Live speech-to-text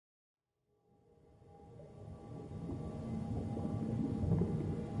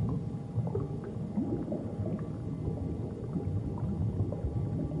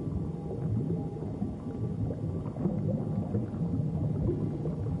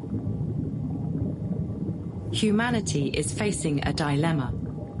Humanity is facing a dilemma.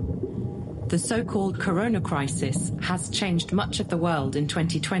 The so-called corona crisis has changed much of the world in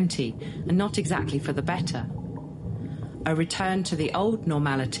 2020, and not exactly for the better. A return to the old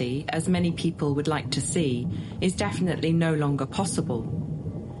normality, as many people would like to see, is definitely no longer possible.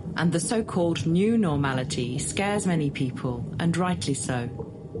 And the so-called new normality scares many people, and rightly so.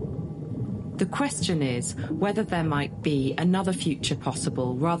 The question is whether there might be another future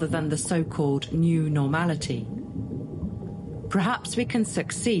possible rather than the so-called new normality. Perhaps we can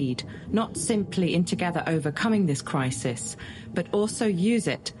succeed not simply in together overcoming this crisis, but also use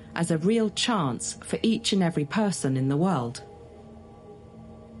it as a real chance for each and every person in the world.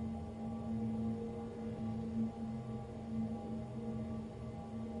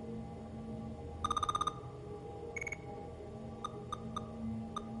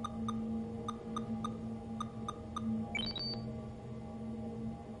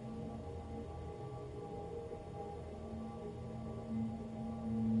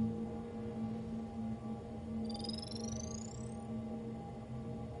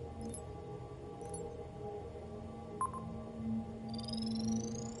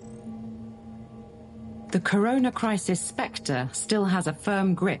 The corona crisis spectre still has a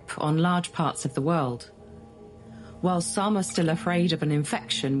firm grip on large parts of the world. While some are still afraid of an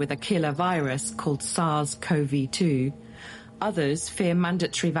infection with a killer virus called SARS-CoV-2, others fear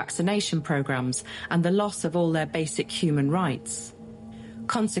mandatory vaccination programs and the loss of all their basic human rights.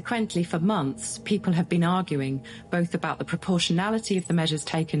 Consequently, for months, people have been arguing both about the proportionality of the measures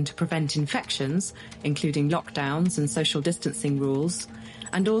taken to prevent infections, including lockdowns and social distancing rules,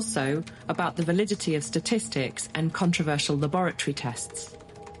 and also about the validity of statistics and controversial laboratory tests.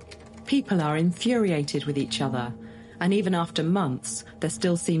 People are infuriated with each other, and even after months, there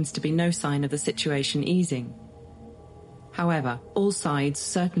still seems to be no sign of the situation easing. However, all sides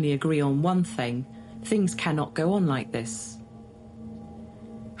certainly agree on one thing: things cannot go on like this.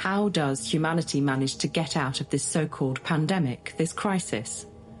 How does humanity manage to get out of this so-called pandemic, this crisis?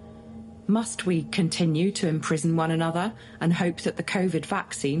 Must we continue to imprison one another and hope that the COVID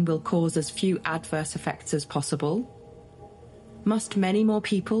vaccine will cause as few adverse effects as possible? Must many more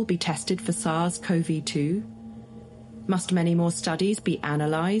people be tested for SARS-CoV-2? Must many more studies be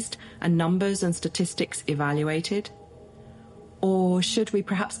analysed and numbers and statistics evaluated? Or should we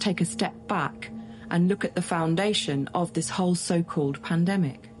perhaps take a step back and look at the foundation of this whole so-called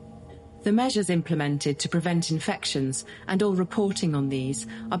pandemic? The measures implemented to prevent infections and all reporting on these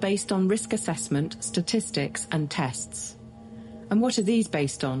are based on risk assessment, statistics and tests. And what are these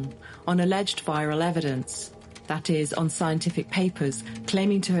based on? On alleged viral evidence, that is, on scientific papers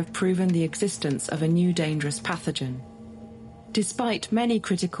claiming to have proven the existence of a new dangerous pathogen. Despite many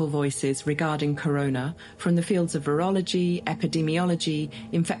critical voices regarding corona from the fields of virology, epidemiology,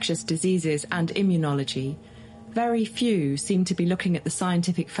 infectious diseases and immunology, very few seem to be looking at the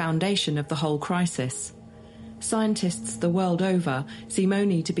scientific foundation of the whole crisis. Scientists the world over seem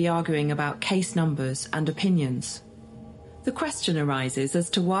only to be arguing about case numbers and opinions. The question arises as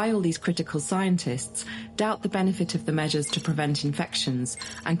to why all these critical scientists doubt the benefit of the measures to prevent infections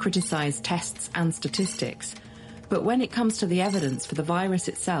and criticize tests and statistics. But when it comes to the evidence for the virus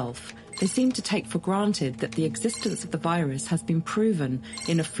itself, they seem to take for granted that the existence of the virus has been proven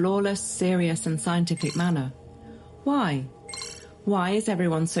in a flawless, serious and scientific manner. Why? Why is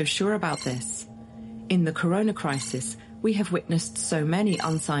everyone so sure about this? In the corona crisis, we have witnessed so many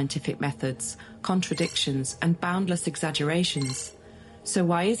unscientific methods, contradictions and boundless exaggerations. So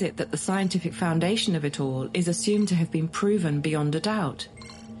why is it that the scientific foundation of it all is assumed to have been proven beyond a doubt?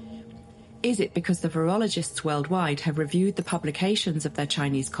 Is it because the virologists worldwide have reviewed the publications of their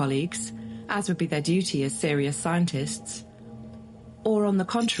Chinese colleagues, as would be their duty as serious scientists? Or on the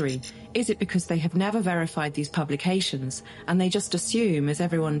contrary, is it because they have never verified these publications and they just assume, as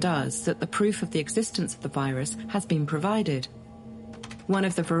everyone does, that the proof of the existence of the virus has been provided? One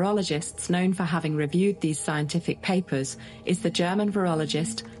of the virologists known for having reviewed these scientific papers is the German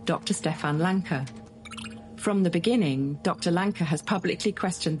virologist Dr. Stefan Lanka. From the beginning, Dr. Lanka has publicly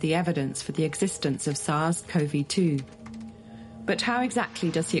questioned the evidence for the existence of SARS-CoV-2. But how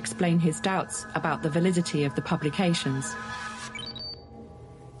exactly does he explain his doubts about the validity of the publications?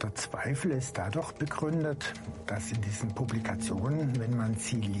 Der Zweifel ist dadurch begründet, dass in diesen Publikationen, wenn man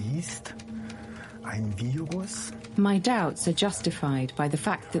sie liest, ein Virus. My doubts are justified by the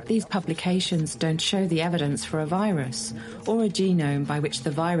fact that these publications don't show the evidence for a virus or a genome by which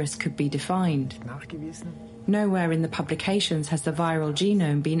the virus could be defined. Nowhere in the publications has the viral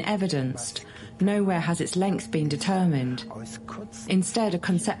genome been evidenced. Nowhere has its length been determined. Instead, a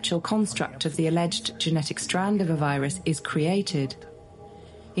conceptual construct of the alleged genetic strand of a virus is created.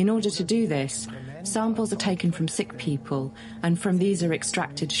 In order to do this, samples are taken from sick people, and from these are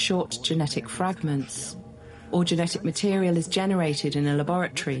extracted short genetic fragments, or genetic material is generated in a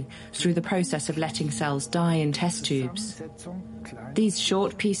laboratory through the process of letting cells die in test tubes. These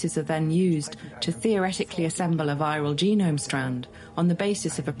short pieces are then used to theoretically assemble a viral genome strand on the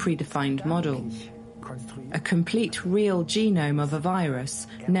basis of a predefined model. A complete real genome of a virus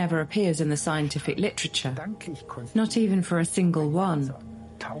never appears in the scientific literature, not even for a single one.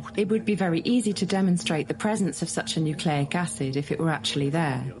 It would be very easy to demonstrate the presence of such a nucleic acid if it were actually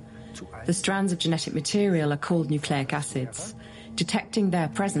there. The strands of genetic material are called nucleic acids. Detecting their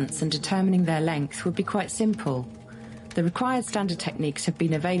presence and determining their length would be quite simple. The required standard techniques have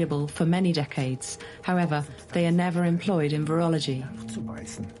been available for many decades. However, they are never employed in virology.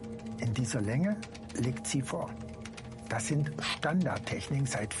 In dieser Länge liegt sie vor. Das sind Standardtechniken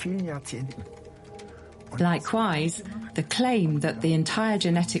seit vielen Jahrzehnten. Likewise, the claim that the entire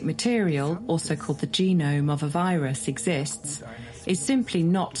genetic material, also called the genome of a virus, exists is simply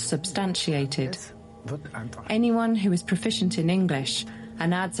not substantiated. Anyone who is proficient in English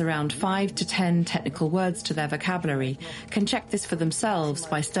and adds around 5 to 10 technical words to their vocabulary can check this for themselves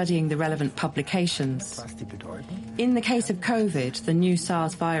by studying the relevant publications. In the case of COVID, the new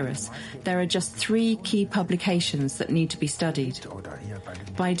SARS virus, there are just 3 key publications that need to be studied.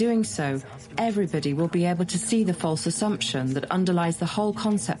 By doing so, everybody will be able to see the false assumption that underlies the whole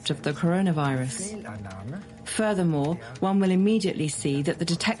concept of the coronavirus. Furthermore, one will immediately see that the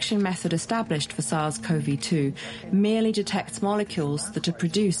detection method established for SARS-CoV-2 merely detects molecules that are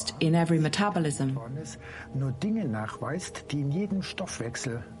produced in every metabolism. Nur Dinge nachweist, die in jedem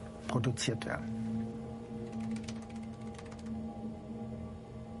Stoffwechsel produziert werden.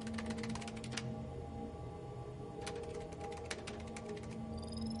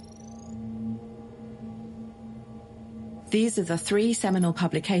 These are the 3 seminal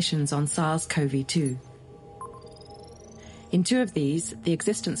publications on SARS-CoV-2. In 2 of these, the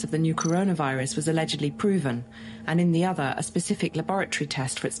existence of the new coronavirus was allegedly proven, and in the other, a specific laboratory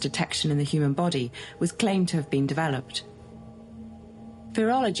test for its detection in the human body was claimed to have been developed.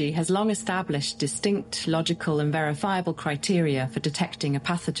 Virology has long established distinct, logical and verifiable criteria for detecting a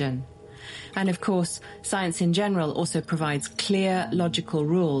pathogen. And of course, science in general also provides clear, logical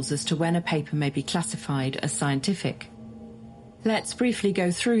rules as to when a paper may be classified as scientific. Let's briefly go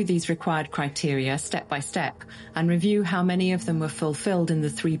through these required criteria step by step and review how many of them were fulfilled in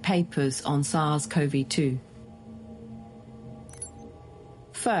the 3 papers on SARS-CoV-2.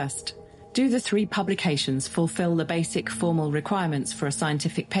 First, do the 3 publications fulfill the basic formal requirements for a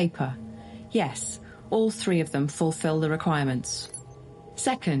scientific paper? Yes, all 3 of them fulfill the requirements.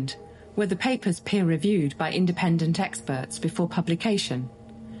 Second, were the papers peer-reviewed by independent experts before publication?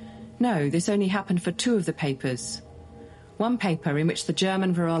 No, this only happened for 2 of the papers. One paper, in which the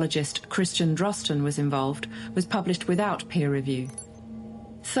German virologist Christian Drosten was involved, was published without peer review.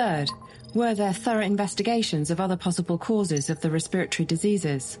 Third, were there thorough investigations of other possible causes of the respiratory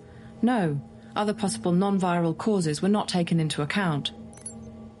diseases? No, other possible non-viral causes were not taken into account.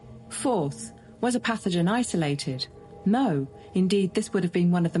 Fourth, was a pathogen isolated? No, indeed this would have been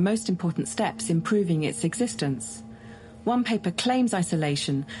one of the most important steps in proving its existence. One paper claims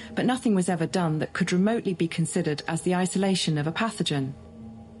isolation, but nothing was ever done that could remotely be considered as the isolation of a pathogen.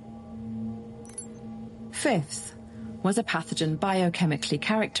 Fifth, was a pathogen biochemically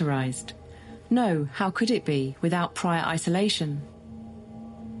characterized? No, how could it be without prior isolation?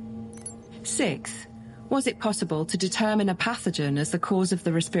 Sixth, was it possible to determine a pathogen as the cause of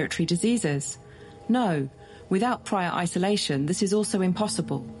the respiratory diseases? No, without prior isolation, this is also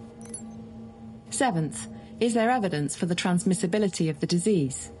impossible. Seventh, is there evidence for the transmissibility of the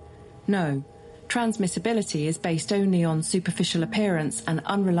disease? No. Transmissibility is based only on superficial appearance and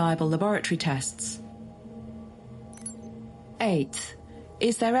unreliable laboratory tests. Eighth,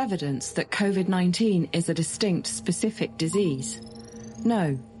 is there evidence that COVID-19 is a distinct, specific disease?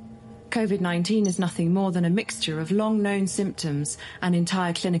 No. COVID-19 is nothing more than a mixture of long-known symptoms and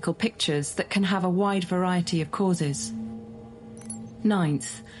entire clinical pictures that can have a wide variety of causes.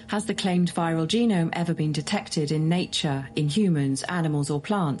 Ninth, has the claimed viral genome ever been detected in nature, in humans, animals or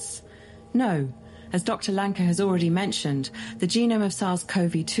plants? No. As Dr. Lanka has already mentioned, the genome of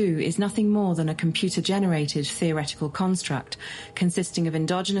SARS-CoV-2 is nothing more than a computer-generated theoretical construct consisting of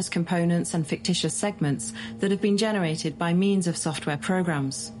endogenous components and fictitious segments that have been generated by means of software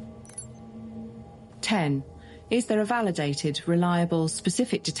programs. 10. Is there a validated, reliable,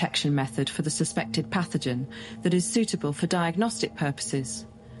 specific detection method for the suspected pathogen that is suitable for diagnostic purposes?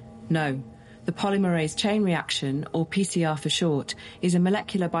 No. The polymerase chain reaction, or PCR for short, is a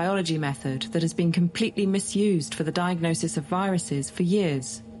molecular biology method that has been completely misused for the diagnosis of viruses for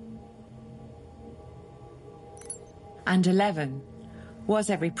years. And 11. Was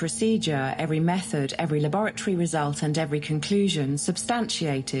every procedure, every method, every laboratory result and every conclusion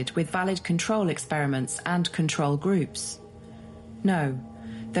substantiated with valid control experiments and control groups? No,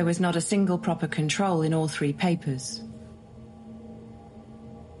 there was not a single proper control in all 3 papers.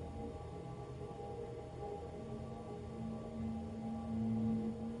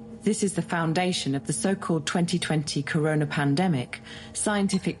 This is the foundation of the so-called 2020 corona pandemic,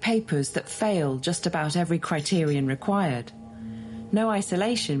 scientific papers that fail just about every criterion required. No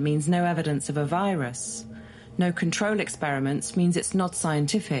isolation means no evidence of a virus. No control experiments means it's not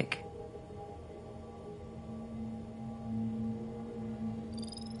scientific.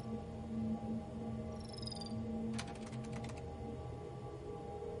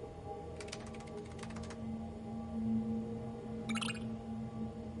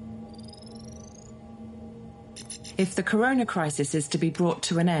 If the corona crisis is to be brought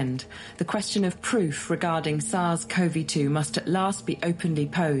to an end, the question of proof regarding SARS-CoV-2 must at last be openly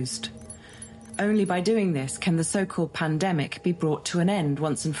posed. Only by doing this can the so-called pandemic be brought to an end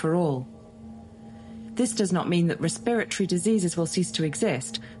once and for all. This does not mean that respiratory diseases will cease to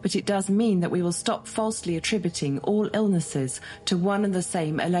exist, but it does mean that we will stop falsely attributing all illnesses to one and the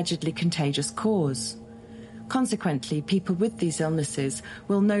same allegedly contagious cause. Consequently, people with these illnesses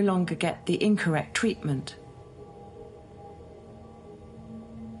will no longer get the incorrect treatment.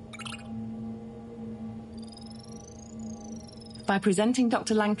 By presenting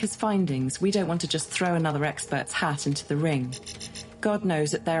Dr. Lanka's findings, we don't want to just throw another expert's hat into the ring. God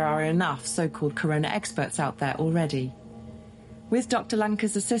knows that there are enough so-called corona experts out there already. With Dr.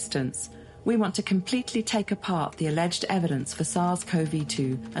 Lanka's assistance, we want to completely take apart the alleged evidence for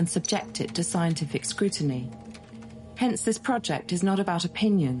SARS-CoV-2 and subject it to scientific scrutiny. Hence, this project is not about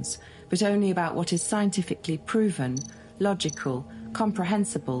opinions, but only about what is scientifically proven, logical,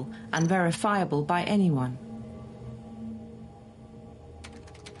 comprehensible, and verifiable by anyone.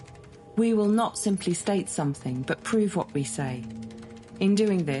 We will not simply state something, but prove what we say. In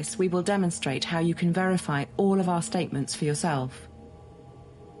doing this, we will demonstrate how you can verify all of our statements for yourself.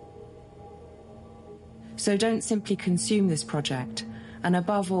 So don't simply consume this project, and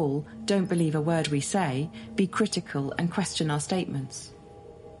above all, don't believe a word we say, be critical and question our statements.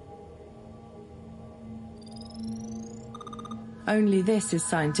 Only this is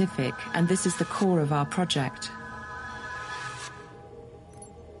scientific, and this is the core of our project.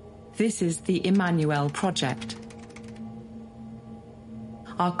 This is the Immanuel project.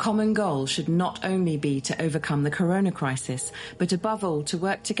 Our common goal should not only be to overcome the corona crisis, but above all to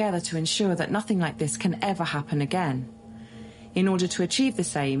work together to ensure that nothing like this can ever happen again. In order to achieve the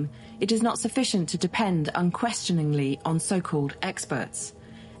same, it is not sufficient to depend unquestioningly on so-called experts.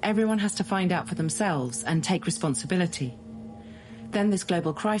 Everyone has to find out for themselves and take responsibility. Then this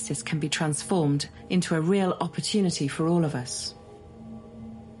global crisis can be transformed into a real opportunity for all of us.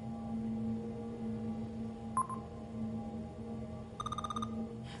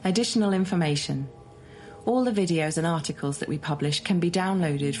 Additional information. All the videos and articles that we publish can be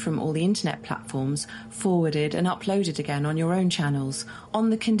downloaded from all the internet platforms, forwarded and uploaded again on your own channels, on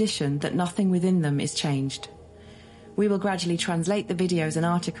the condition that nothing within them is changed. We will gradually translate the videos and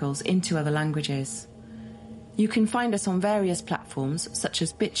articles into other languages. You can find us on various platforms such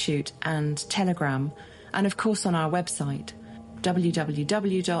as BitChute and Telegram, and of course on our website,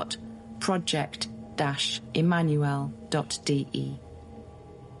 www.project-immanuel.de.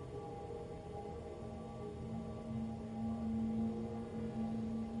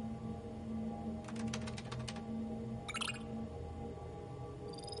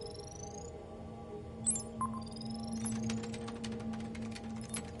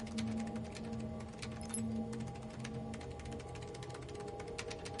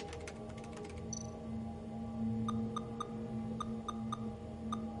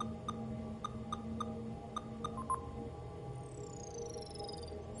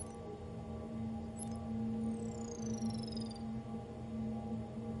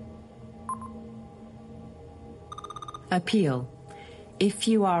 Appeal. If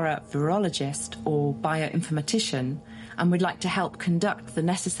you are a virologist or bioinformatician and would like to help conduct the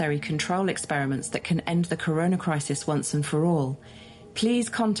necessary control experiments that can end the corona crisis once and for all, please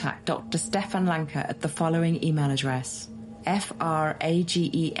contact Dr. Stefan Lanka at the following email address: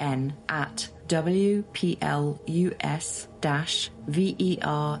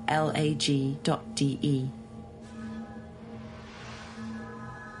 fragen@wplus-verlag.de.